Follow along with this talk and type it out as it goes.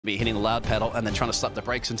Be hitting the loud pedal and then trying to slap the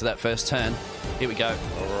brakes into that first turn. Here we go.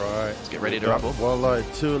 All right. Let's get ready to rumble. 1 light,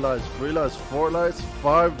 2 lights, 3 lights, 4 lights,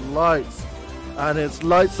 5 lights. And it's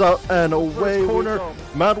lights out and away. Corner.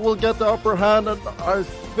 Matt will get the upper hand, and I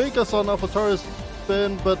think I saw an AlphaTauri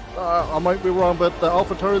spin, but I might be wrong. But the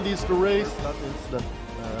AlphaTauri leads the race. That incident.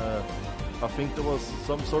 I think there was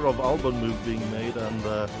some sort of Albon move being made,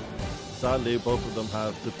 and sadly both of them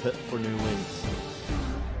have to pit for new wings.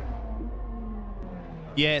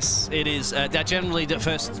 Yes, it is. That generally the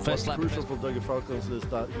first lap. What's crucial for Dougie Falcons is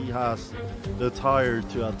that he has the tire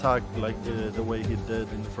to attack like the way he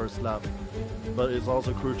did in the first lap. But it's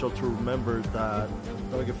also crucial to remember that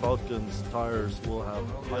Dougie Falcons tires will have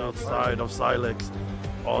the outside of Silex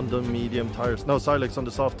on the medium tires. No, Silex on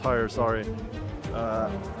the soft tire, sorry.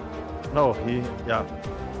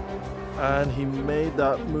 And he made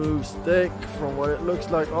that move stick from what it looks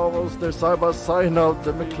like almost they're side by side now,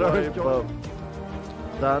 the McLaren. But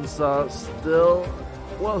Danza still,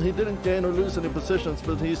 well, he didn't gain or lose any positions,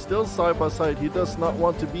 but he's still side by side. He does not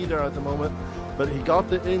want to be there at the moment, but he got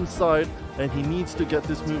the inside, and he needs to get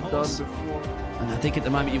this move done before. And I think at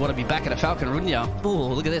the moment you want to be back at a Falcon, wouldn't you? Oh,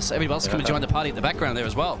 look at this. Everybody else come and join the party at the background there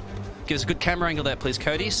as well. Give us a good camera angle there, please,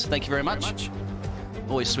 Cody's. Thank you very much.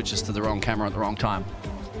 Always switches to the wrong camera at the wrong time.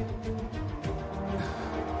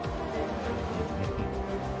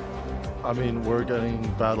 I mean, we're getting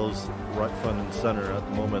battles right front and center at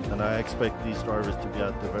the moment, and I expect these drivers to be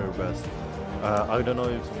at their very best. I don't know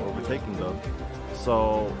if it's overtaking though.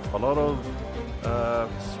 So a lot of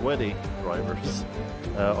sweaty drivers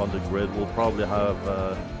on the grid will probably have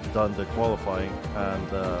done the qualifying,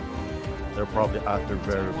 and they're probably at their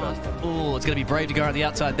very best. Oh, it's going to be brave to go on the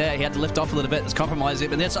outside there. He had to lift off a little bit. Let's compromise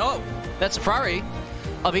it. And that's a Ferrari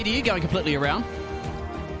of EDU going completely around.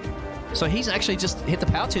 So he's actually just hit the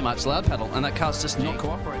power too much, loud pedal, and that car's just not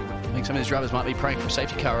cooperating. I think some of these drivers might be praying for a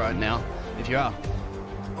safety car right now. If you are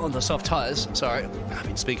on the soft tyres, sorry, I've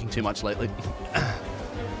been speaking too much lately.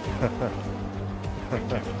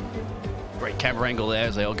 Great camera angle there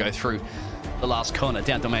as they all go through the last corner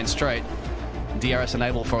down the main straight. DRS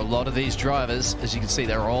enabled for a lot of these drivers. As you can see,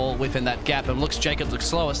 they're all within that gap. And Jacob looks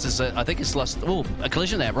slowest. As I think it's lost. Oh, a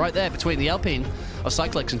collision there, right there between the Alpine of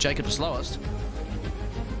Cyclex and Jacob the slowest.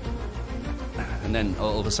 And then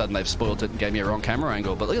all of a sudden they've spoiled it and gave me a wrong camera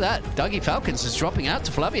angle. But look at that. Dougie Falcons is dropping out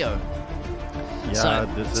to Flavio. Yeah, so,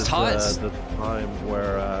 this is the time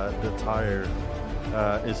where the tire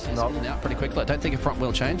is not out pretty quickly. I don't think a front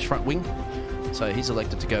wheel change, front wing. So he's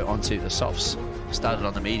elected to go onto the softs. Started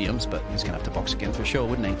on the mediums, but he's going to have to box again for sure,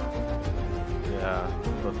 wouldn't he? Yeah,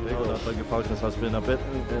 but Dougie Falcons has been a bit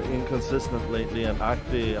inconsistent lately, and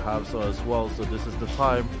Acti have so as well. So this is the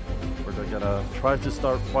time where they're gonna try to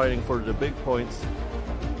start fighting for the big points,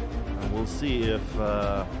 and we'll see if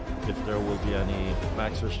there will be any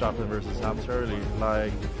Max Verstappen versus Hamilton early.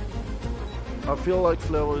 Like, I feel like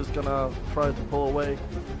Flevo is gonna try to pull away,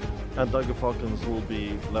 and Dougie Falcons will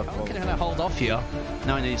be left on. Can I hold off here,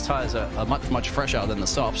 knowing these tyres are much fresher than the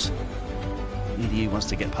softs? EDU wants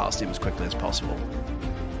to get past him as quickly as possible.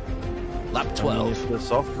 Lap 12. I mean, if the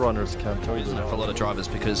soft runners can't for a lot of drivers,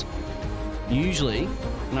 because usually,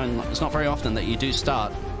 it's not very often that you do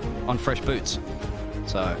start on fresh boots.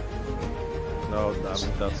 So no, I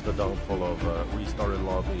mean, that's the downfall of restarted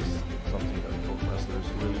lobbies. Something that co-wrestlers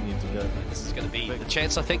really need to get. This is going to be the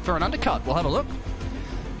chance, I think, for an undercut. We'll have a look.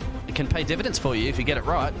 It can pay dividends for you if you get it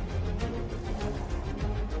right.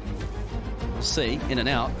 We'll see. In and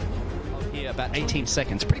out. Here, about 18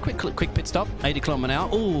 seconds. Pretty quick pit stop. 80 km/h.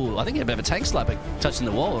 Oh, I think he had a bit of a tank slap touching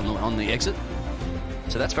the wall on the exit.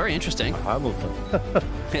 So that's very interesting. Hamilton.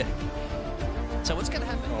 Yeah. So what's going to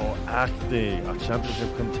happen? Oh, Acti, a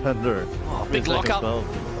championship contender. Oh, big lockup.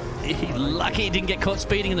 He's lucky he didn't get caught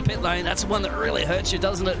speeding in the pit lane. That's the one that really hurts you,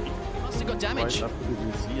 doesn't it? He must have got damage.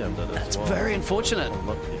 That's very unfortunate.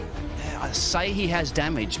 Yeah, I say he has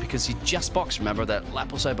damage because he just boxed, remember, that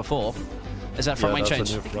lap or so before. Is that front wing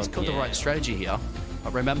change? I think he's got the right strategy here.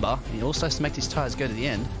 But remember, he also has to make these tyres go to the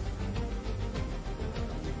end.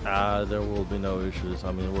 There will be no issues.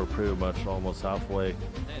 I mean, we're pretty much almost halfway.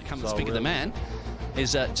 There comes the speak of the man.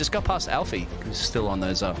 Is just got past Alfie, who's still on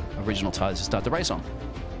those original tyres to start the race on.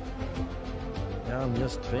 Yeah, I'm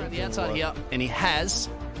just thinking. On the outside here, and he has.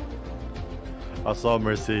 I saw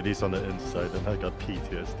Mercedes on the inside, and I got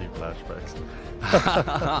PTSD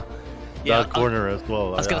flashbacks. Yeah, that corner as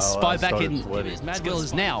well. I was going to spy back in. Mad Girl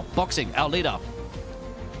is now boxing our leader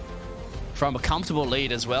from a comfortable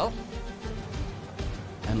lead as well.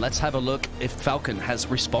 And let's have a look if Falcon has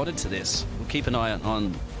responded to this. We'll keep an eye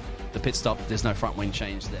on the pit stop. There's no front wing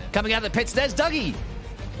change there. Coming out of the pits, there's Dougie.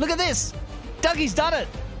 Look at this. Dougie's done it.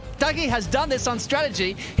 Dougie has done this on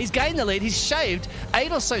strategy. He's gained the lead. He's shaved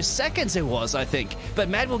 8 or so seconds it was, I think. But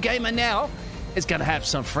Madwell Gamer now is going to have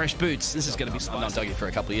some fresh boots. This is going to be... I've known Dougie for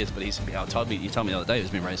a couple of years, but you told me the other day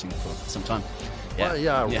he's been racing for some time.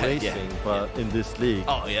 Yeah, racing, but in this league.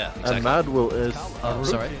 Oh, yeah, exactly. And Madwell is...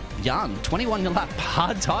 sorry. Jan, 21 lap,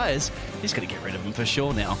 hard tyres. He's going to get rid of him for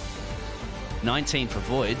sure now. 19 for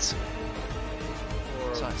Voids.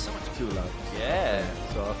 So much 2 laps. Yeah.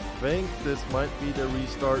 So I think this might be the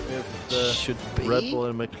restart if the Red Bull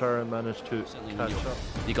and McLaren manage to catch up.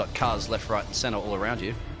 You got cars left, right, and centre all around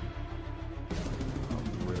you.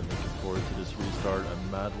 I'm really looking forward to this restart,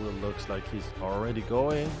 and Madwell looks like he's already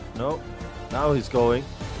going. No, now he's going.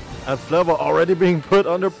 And Flevo already being put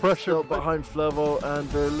under pressure behind Flevo, and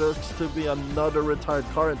there looks to be another retired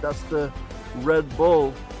car, and that's the Red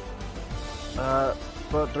Bull.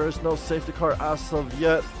 But there is no safety car as of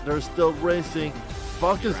yet. They're still racing.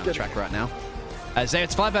 Fuck is getting track right now. As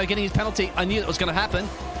it's Flevo getting his penalty. I knew that was going to happen.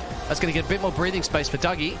 That's going to get a bit more breathing space for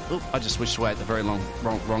Dougie. Oop, I just switched away at the very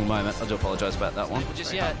wrong moment. I do apologise about that one.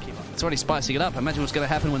 Just yet, it's already spicing it up. Imagine what's going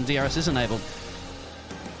to happen when DRS is enabled.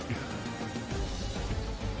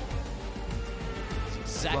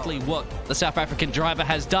 Exactly what the South African driver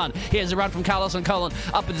has done. Here's a run from Carlos and Colin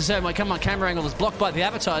up in the zone. Come on, camera angle is blocked by the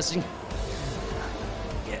advertising.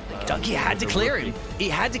 Dougie had to clear him. He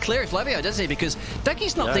had to clear Flavio, doesn't he? Because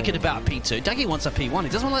Dougie's not thinking about P2. Dougie wants a P1. He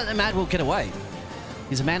doesn't want to let the Madwell get away.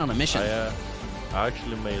 He's a man on a mission. I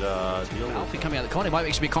actually made a deal with Alfie coming out of the corner. He might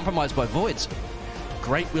actually be compromised by Voids.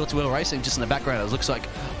 Great wheel-to-wheel racing just in the background. It looks like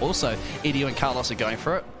also Edio and Carlos are going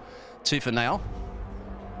for it. 2 for Nail.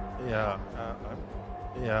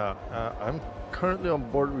 I'm currently on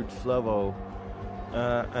board with Flevo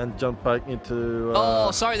and jump back into...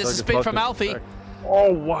 sorry, there's a spin from Alfie.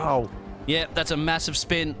 Oh, wow. Yeah, that's a massive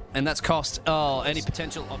spin, and that's cost any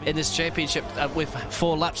potential in this championship with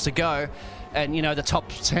 4 laps to go. And, you know, the top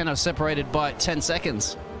 10 are separated by 10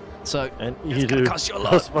 seconds. So, and it's going to cost you a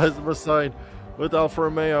lot. Side with Alfa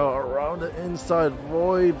Romeo around the inside,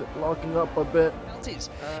 Void locking up a bit. Is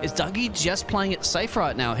Dougie just playing it safe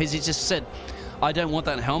right now? Has he just said, I don't want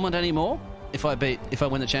that helmet anymore if I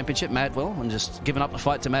win the championship, Madwell, and just giving up the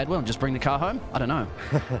fight to Madwell and just bring the car home? I don't know.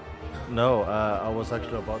 No, I was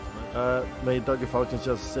actually about to make Dougie Falcons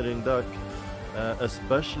just sitting duck,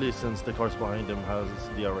 especially since the cars behind him has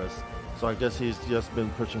DRS. So I guess he's just been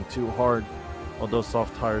pushing too hard on those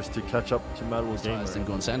soft tires to catch up to Madwell Gamer. I think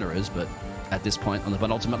Gonsander is, but at this point on the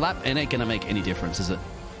penultimate lap, it ain't going to make any difference, is it?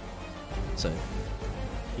 So.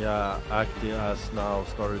 Yeah, Acti has now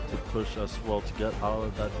started to push as well to get out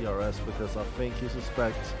of that DRS because I think he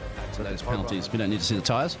suspects that those penalties. We don't need to see the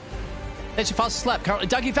tires. It's your fastest lap currently.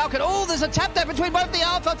 Dougie Falcon. Oh, there's a tap there between both the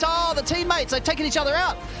the teammates. They've taken each other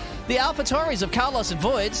out. The AlphaTauris of Carlos and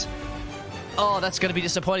Voids. Oh, that's going to be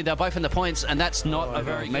disappointing. They're both in the points, and that's not a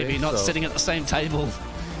very... Maybe not sitting at the same table.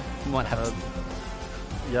 You might have to...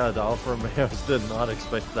 Yeah, the Alfa Romeos did not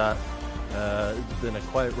expect that. It's been a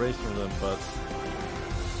quiet race for them, but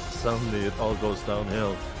suddenly it all goes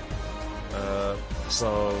downhill.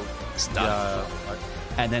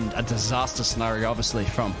 And then a disaster scenario, obviously,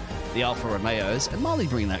 from the Alfa Romeos, and Molly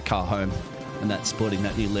bringing that car home, and that's sporting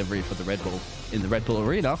that new livery for the Red Bull in the Red Bull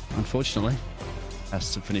Arena. Unfortunately,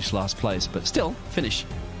 has to finish last place, but still finish.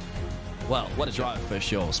 Well, what a drive for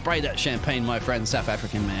sure. Spray that champagne, my friend. South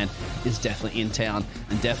African man is definitely in town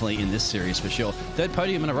and definitely in this series for sure. 3rd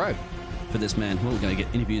podium in a row for this man. We're going to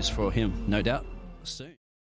get interviews for him, no doubt, soon.